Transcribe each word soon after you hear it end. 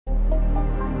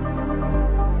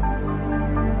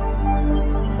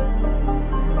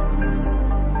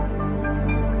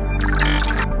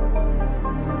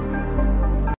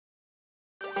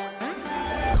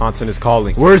Content is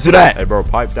calling. Where is it at? Hey, bro,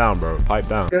 pipe down, bro. Pipe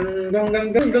down.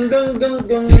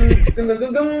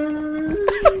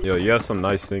 Yo, you have some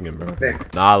nice singing, bro.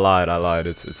 Thanks. Nah, I lied.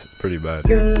 It's pretty bad.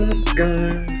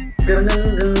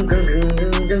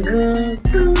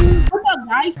 What's up,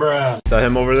 guys? Bruh. Is that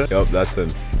him over there? Yup, that's him.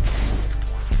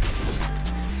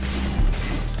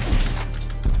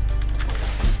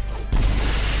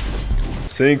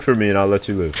 Sing for me and I'll let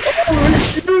you live.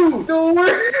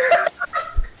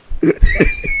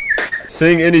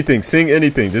 Sing anything,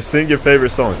 just sing your favorite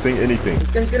song, sing anything.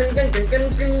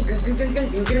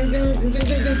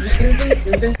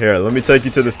 Here, let me take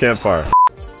you to this campfire.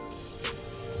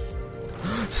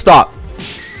 Stop!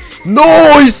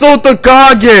 No, he sold the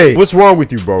Kage! What's wrong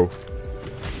with you, bro?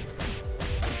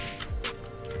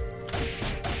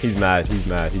 He's mad, he's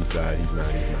mad.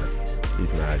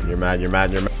 You're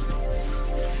mad.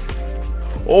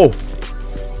 Oh!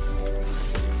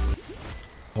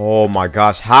 Oh my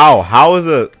gosh, how is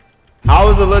a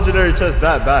legendary chest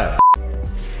that bad?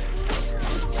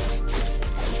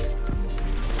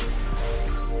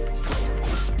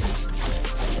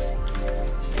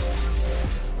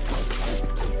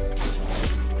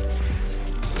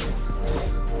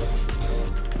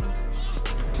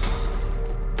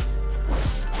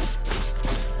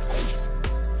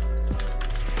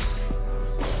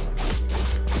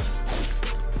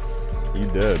 You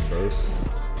dead, bro.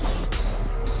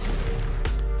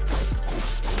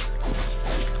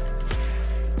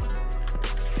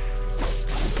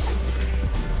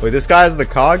 Wait, this guy is the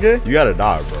Kage? You gotta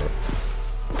die, bro.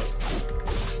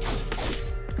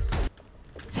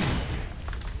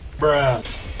 Bruh.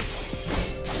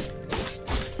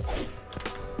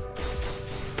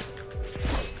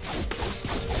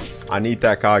 I need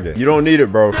that Kage. You don't need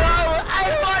it, bro. No, I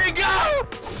don't want to go.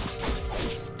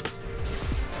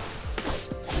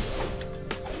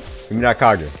 Give me that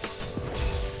Kage.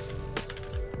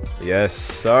 Yes,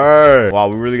 sir. Wow,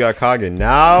 we really got Kage.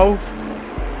 Now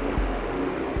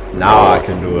I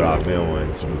can do what I've been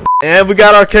wanting to do. And we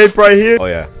got our cape right here. Oh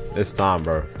yeah, it's time,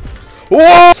 bro.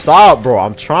 Whoa! Stop, bro.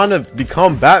 I'm trying to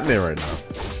become Batman right now.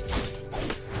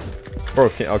 Bro,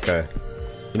 okay.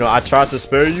 You know, I tried to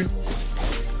spare you.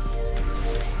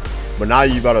 But now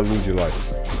you about to lose your life.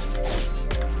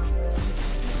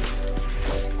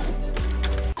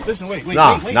 Listen, wait.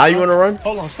 Now you want to run?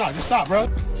 Hold on, stop. Just stop, bro.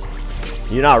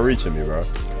 You're not reaching me, bro.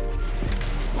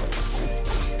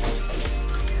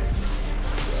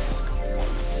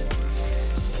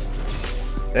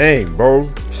 Dang, bro.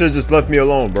 You should've just left me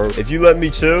alone, bro. If you let me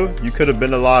chill, you could have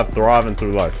been alive, thriving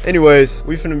through life. Anyways,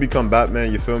 we finna become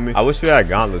Batman, you feel me? I wish we had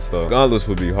gauntlets, though. Gauntlets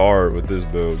would be hard with this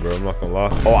build, bro. I'm not gonna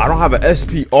lie. Oh, I don't have an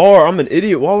SPR. I'm an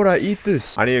idiot. Why would I eat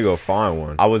this? I need to go find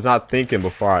one. I was not thinking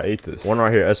before I ate this. One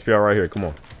right here. SPR right here. Come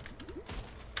on.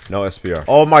 No SPR.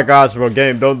 Oh my gosh, bro.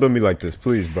 Game, don't do me like this,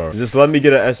 please, bro. Just let me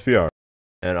get an SPR.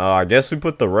 And I guess we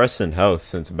put the rest in health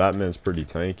since Batman's pretty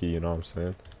tanky, you know what I'm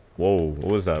saying? Whoa,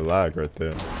 what was that lag right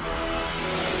there?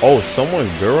 Oh, someone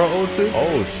Gura ulted?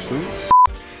 Oh, shoots.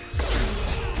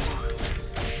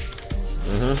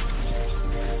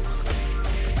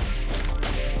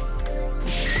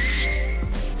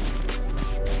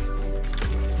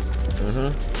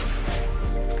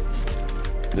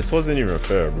 This wasn't even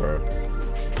fair, bro.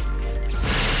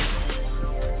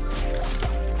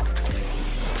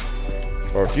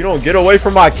 Or if you don't get away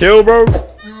from my kill, bro.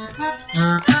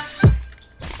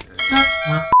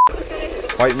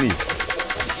 Fight me.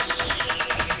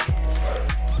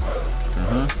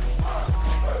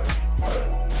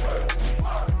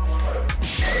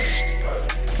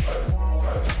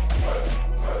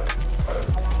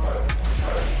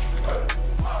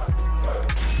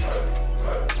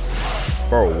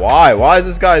 Bro, why? Why is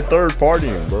this guy third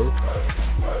partying, bro?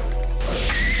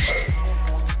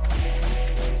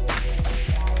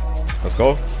 Let's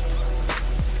go.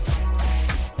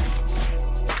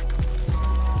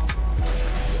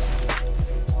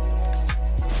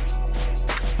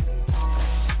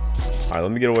 Alright,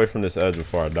 let me get away from this edge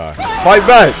before I die. Fight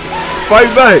back!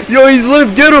 Fight back! Yo, he's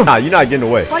limp! Get him! Nah, you're not getting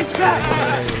away. Fight back!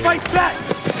 Fight back!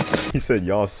 He said,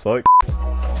 y'all suck.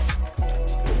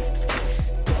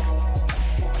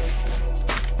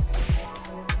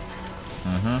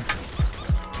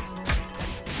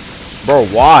 Bro,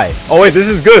 why? Oh, wait, this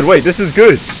is good. Wait, this is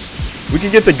good. We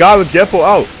can get the guy with Geppo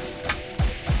out.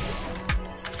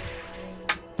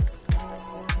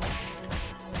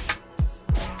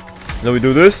 Then we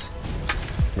do this.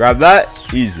 Grab that.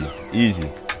 Easy. Easy.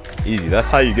 Easy. That's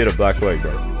how you get a black leg,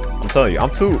 bro. I'm telling you, I'm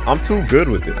too good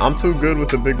with it. I'm too good with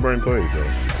the big brain plays, bro.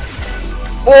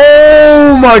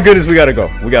 Oh my goodness, we gotta go.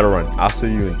 We gotta run. I'll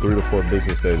see you in 3 to 4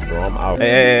 business days, bro. I'm out.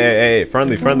 Hey.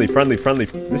 Friendly.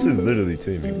 This is literally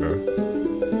teaming, bro.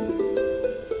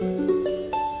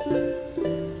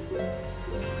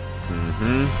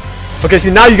 Okay,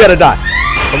 see, now you gotta die.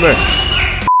 Come here.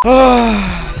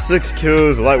 6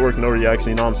 kills, light work, no reaction,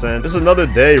 you know what I'm saying? This is another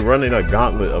day running a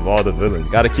gauntlet of all the villains.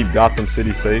 Gotta keep Gotham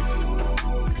City safe.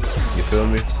 You feel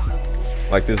me?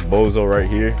 Like this bozo right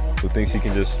here, who thinks he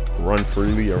can just run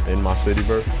freely or in my city,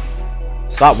 bro.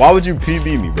 Stop. Why would you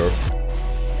PB me, bro?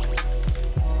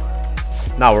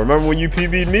 Now, remember when you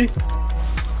PB'd me?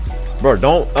 Bro,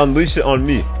 don't unleash it on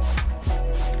me.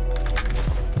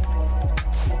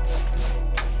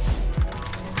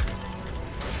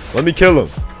 Let me kill him.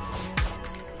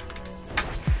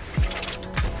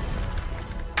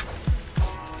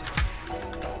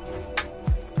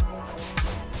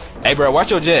 Hey, bro,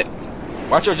 watch your jet.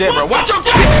 Watch your jet, bro. Watch your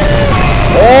jet!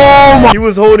 Oh my! He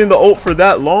was holding the ult for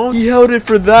that long? He held it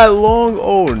for that long?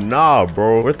 Oh, nah,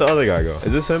 bro. Where'd the other guy go?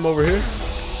 Is this him over here?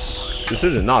 This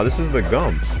isn't. Nah, this is the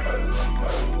gum.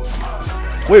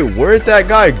 Wait, where'd that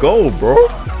guy go, bro?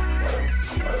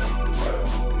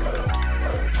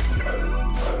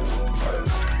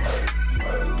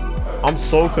 I'm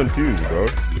so confused, bro.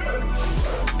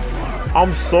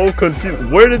 I'm so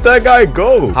confused. Where did that guy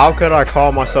go? How could I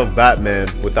call myself Batman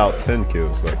without 10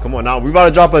 kills? Like, come on now. We about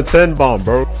to drop a 10 bomb,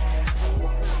 bro.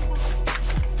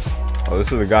 Oh,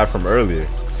 this is the guy from earlier.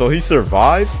 So he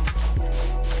survived?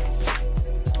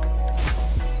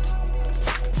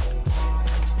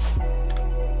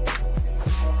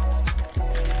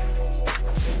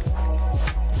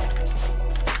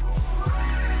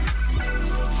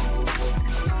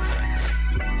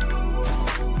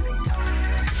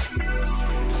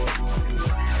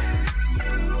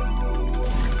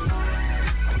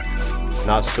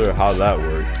 Not sure how that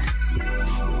worked.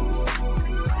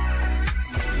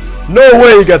 No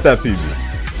way he got that PB.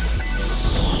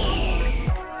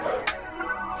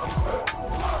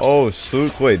 Oh,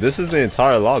 shoots. Wait, this is the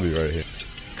entire lobby right here.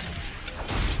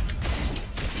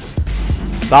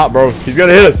 Stop, bro. He's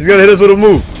gonna hit us. He's gonna hit us with a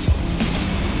move.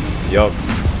 Yup.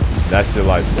 That's your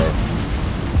life, bro.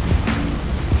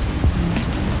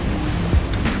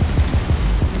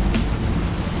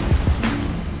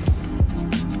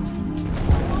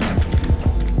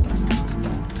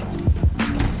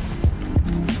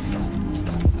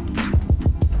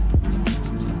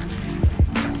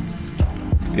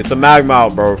 Get the magma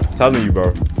out, bro. I'm telling you,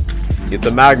 bro. Get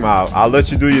the magma out. I'll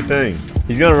let you do your thing.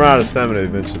 He's gonna run out of stamina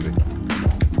eventually.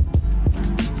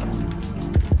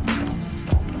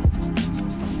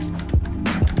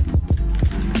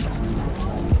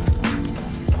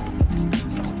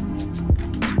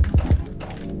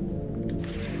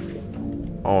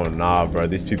 Oh, nah, bro.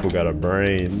 These people got a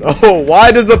brain. Oh,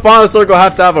 why does the final circle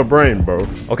have to have a brain, bro?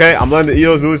 Okay, I'm letting the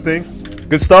Edos do his thing.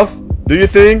 Good stuff. Do your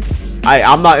thing.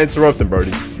 I'm not interrupting,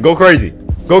 Birdie. Go crazy.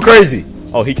 Go crazy.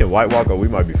 Oh, he can white walk. Oh, we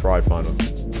might be fried final.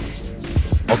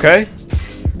 Okay.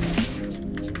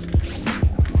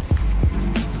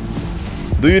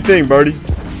 Do your thing, Birdie.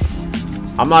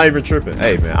 I'm not even tripping.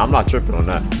 Hey, man, I'm not tripping on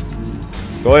that.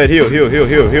 Go ahead, heal.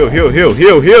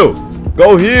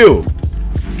 Go heal.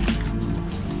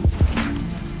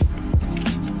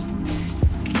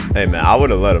 Hey, man, I would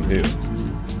have let him heal.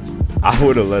 I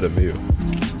would have let him heal.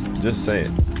 Just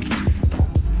saying.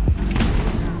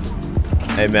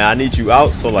 Hey, man, I need you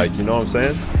out, so, like, you know what I'm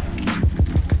saying?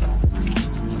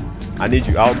 I need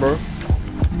you out, bro.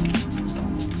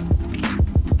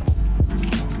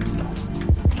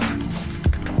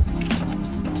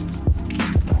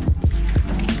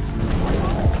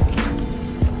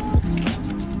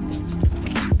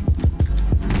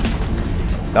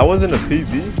 That wasn't a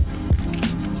PB?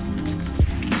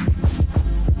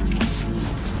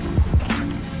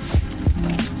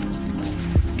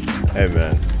 Hey,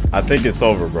 man. I think it's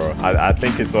over, bro. I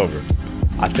think it's over.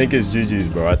 I think it's GG's,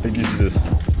 bro. I think you should just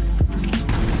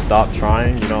stop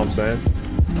trying, you know what I'm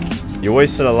saying? You're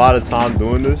wasting a lot of time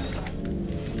doing this.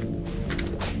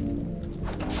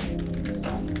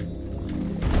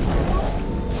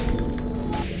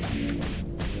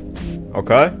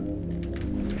 Okay.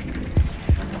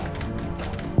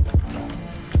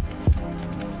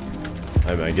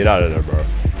 Hey, man, get out of there, bro.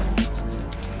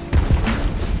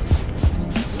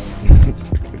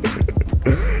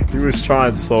 He was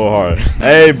trying so hard.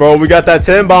 Hey, bro, we got that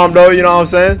 10 bomb, though. You know what I'm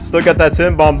saying? Still got that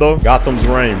 10 bomb, though. Gotham's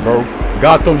reign, bro.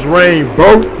 Gotham's reign,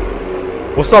 bro.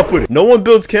 What's up with it? No one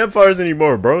builds campfires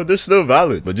anymore, bro. They're still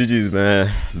valid. But GG's, man.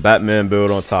 Batman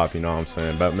build on top. You know what I'm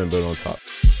saying? Batman build on top.